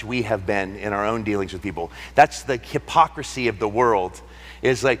unjust we have been in our own dealings with people? That's the hypocrisy of the world.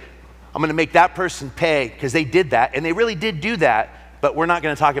 Is like, I'm going to make that person pay because they did that, and they really did do that, but we're not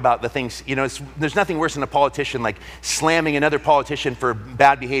going to talk about the things, there's nothing worse than a politician like slamming another politician for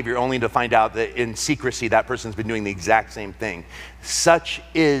bad behavior only to find out that in secrecy that person's been doing the exact same thing. Such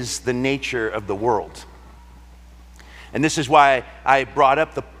is the nature of the world. And this is why I brought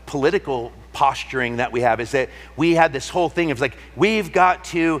up the political posturing that we have, is that we had this whole thing of like, we've got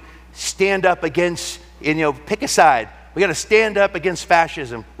to stand up against, pick a side. We got to stand up against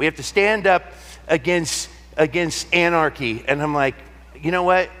fascism. We have to stand up against anarchy. And I'm like, you know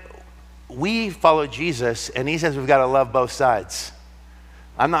what? We follow Jesus, and he says we've got to love both sides.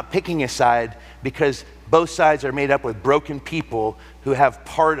 I'm not picking a side because both sides are made up with broken people who have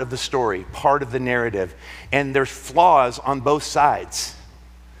part of the story, part of the narrative, and there's flaws on both sides.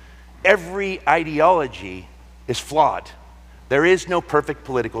 Every ideology is flawed. There is no perfect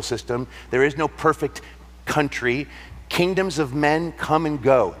political system. There is no perfect country. Kingdoms of men come and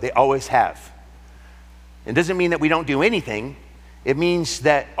go. They always have. It doesn't mean that we don't do anything. It means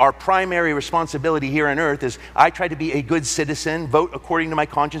that our primary responsibility here on earth is I try to be a good citizen, vote according to my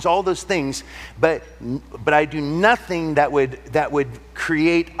conscience, all those things, but I do nothing that would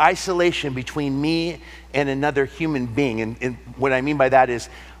create isolation between me and another human being. And what I mean by that is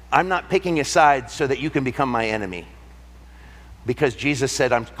I'm not picking a side so that you can become my enemy, because Jesus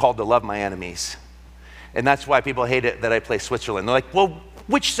said I'm called to love my enemies. And that's why people hate it that I play Switzerland. They're like, well,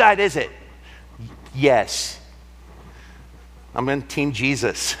 which side is it? Yes. I'm in Team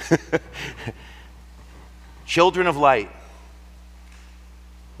Jesus. Children of light,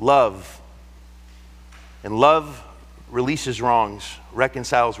 love. And love releases wrongs,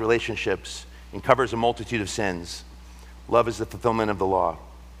 reconciles relationships, and covers a multitude of sins. Love is the fulfillment of the law.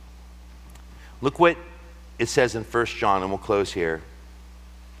 Look what it says in 1 John, and we'll close here.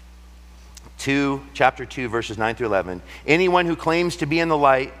 Chapter 2, verses 9 through 11. Anyone who claims to be in the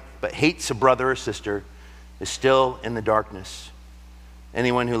light but hates a brother or sister is still in the darkness.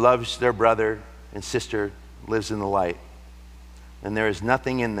 Anyone who loves their brother and sister lives in the light, and there is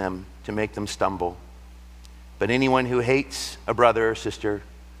nothing in them to make them stumble. But anyone who hates a brother or sister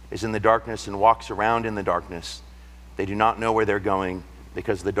is in the darkness and walks around in the darkness. They do not know where they're going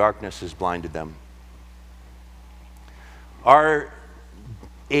because the darkness has blinded them. Our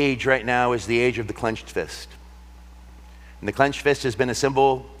age right now is the age of the clenched fist. And the clenched fist has been a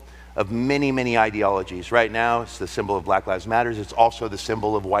symbol of many, many ideologies. Right now, it's the symbol of Black Lives Matter. It's also the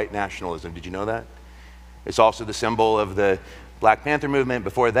symbol of white nationalism. Did you know that? It's also the symbol of the Black Panther movement.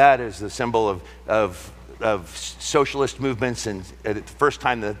 Before that, it's the symbol of socialist movements. And the first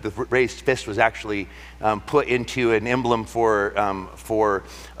time the raised fist was actually put into an emblem for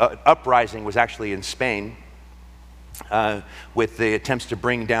uprising was actually in Spain, with the attempts to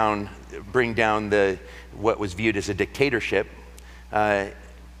bring down what was viewed as a dictatorship.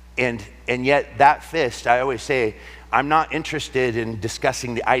 And yet that fist, I always say, I'm not interested in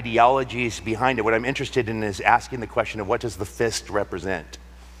discussing the ideologies behind it. What I'm interested in is asking the question of what does the fist represent?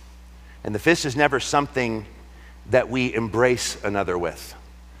 And the fist is never something that we embrace another with.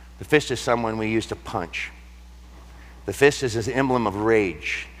 The fist is someone we use to punch. The fist is an emblem of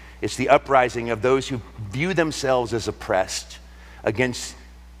rage. It's the uprising of those who view themselves as oppressed against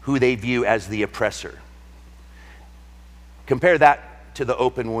who they view as the oppressor. Compare that to the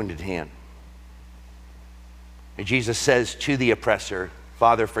open, wounded hand. And Jesus says to the oppressor,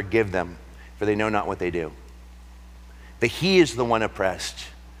 Father, forgive them, for they know not what they do. That he is the one oppressed,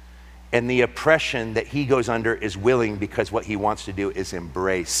 and the oppression that he goes under is willing because what he wants to do is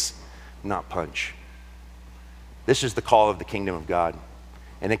embrace, not punch. This is the call of the kingdom of God.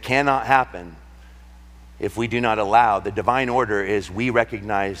 And it cannot happen if we do not allow. The divine order is we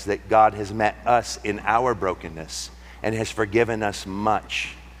recognize that God has met us in our brokenness and has forgiven us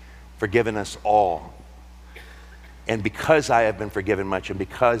much, forgiven us all. And because I have been forgiven much and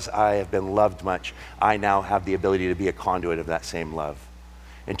because I have been loved much, I now have the ability to be a conduit of that same love.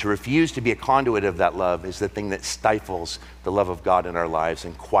 And to refuse to be a conduit of that love is the thing that stifles the love of God in our lives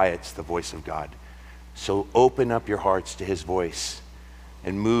and quiets the voice of God. So open up your hearts to his voice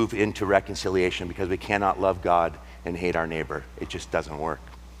and move into reconciliation, because we cannot love God and hate our neighbor. It just doesn't work.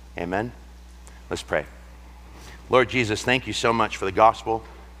 Amen? Let's pray. Lord Jesus, thank you so much for the gospel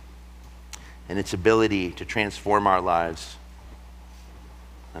and its ability to transform our lives.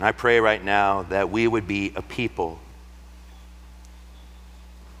 And I pray right now that we would be a people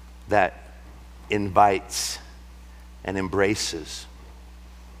that invites and embraces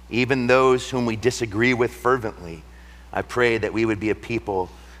even those whom we disagree with fervently. I pray that we would be a people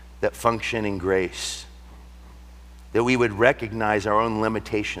that function in grace, that we would recognize our own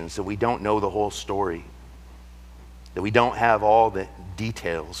limitations, that we don't know the whole story, that we don't have all the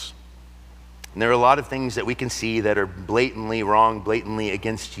details. And there are a lot of things that we can see that are blatantly wrong, blatantly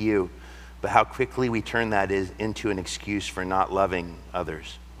against you, but how quickly we turn that into an excuse for not loving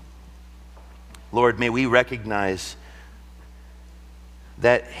others. Lord, may we recognize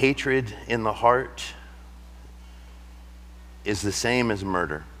that hatred in the heart is the same as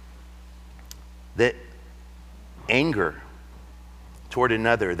murder. That anger toward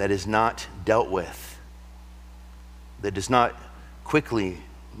another that is not dealt with, that does not quickly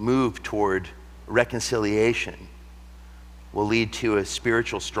move toward reconciliation, will lead to a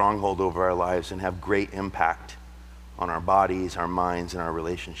spiritual stronghold over our lives and have great impact on our bodies, our minds, and our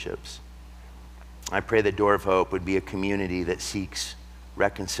relationships. I pray that Door of Hope would be a community that seeks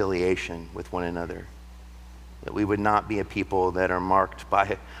reconciliation with one another. That we would not be a people that are marked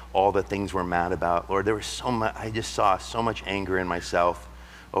by all the things we're mad about. Lord, there was so much, I just saw so much anger in myself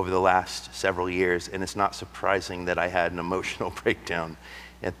over the last several years, and it's not surprising that I had an emotional breakdown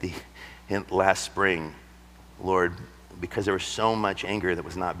in last spring, Lord, because there was so much anger that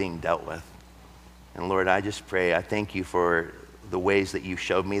was not being dealt with. And Lord, I just pray, I thank you for the ways that you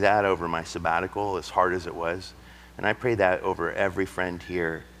showed me that over my sabbatical, as hard as it was. And I pray that over every friend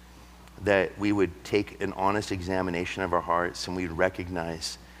here, that we would take an honest examination of our hearts and we'd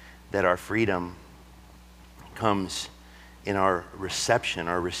recognize that our freedom comes in our reception,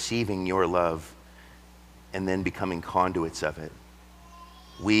 our receiving your love, and then becoming conduits of it.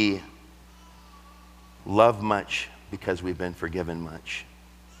 We love much because we've been forgiven much.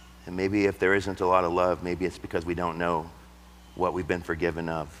 And maybe if there isn't a lot of love, maybe it's because we don't know what we've been forgiven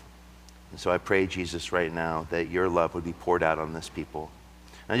of. And so I pray, Jesus, right now, that your love would be poured out on this people.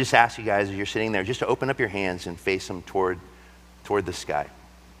 And I just ask you guys, as you're sitting there, just to open up your hands and face them toward the sky.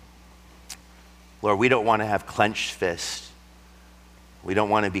 Lord, we don't want to have clenched fists. We don't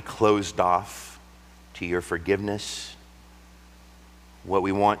want to be closed off to your forgiveness. What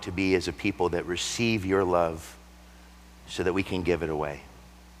we want to be is a people that receive your love so that we can give it away.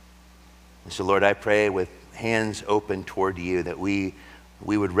 And so, Lord, I pray with hands open toward you that we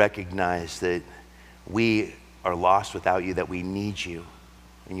would recognize that we are lost without you, that we need you,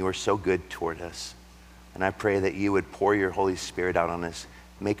 and you are so good toward us. And I pray that you would pour your Holy Spirit out on us,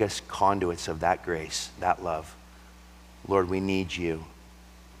 make us conduits of that grace, that love. Lord, we need you.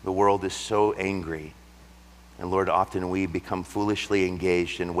 The world is so angry. And Lord, often we become foolishly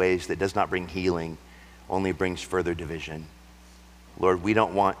engaged in ways that does not bring healing, only brings further division. Lord, we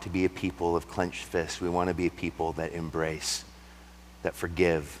don't want to be a people of clenched fists. We want to be a people that embrace, that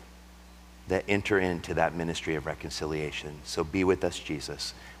forgive, that enter into that ministry of reconciliation. So be with us,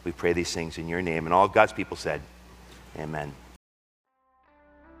 Jesus. We pray these things in your name. And all of God's people said, amen.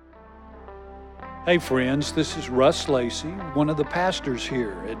 Hey friends, this is Russ Lacey, one of the pastors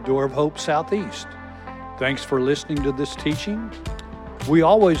here at Door of Hope Southeast. Thanks for listening to this teaching. We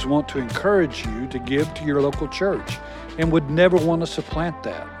always want to encourage you to give to your local church and would never want to supplant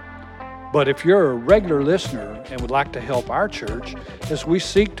that. But if you're a regular listener and would like to help our church as we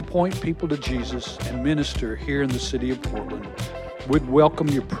seek to point people to Jesus and minister here in the city of Portland, we'd welcome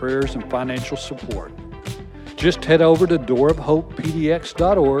your prayers and financial support. Just head over to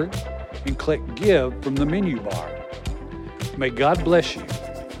doorofhopepdx.org and click Give from the menu bar. May God bless you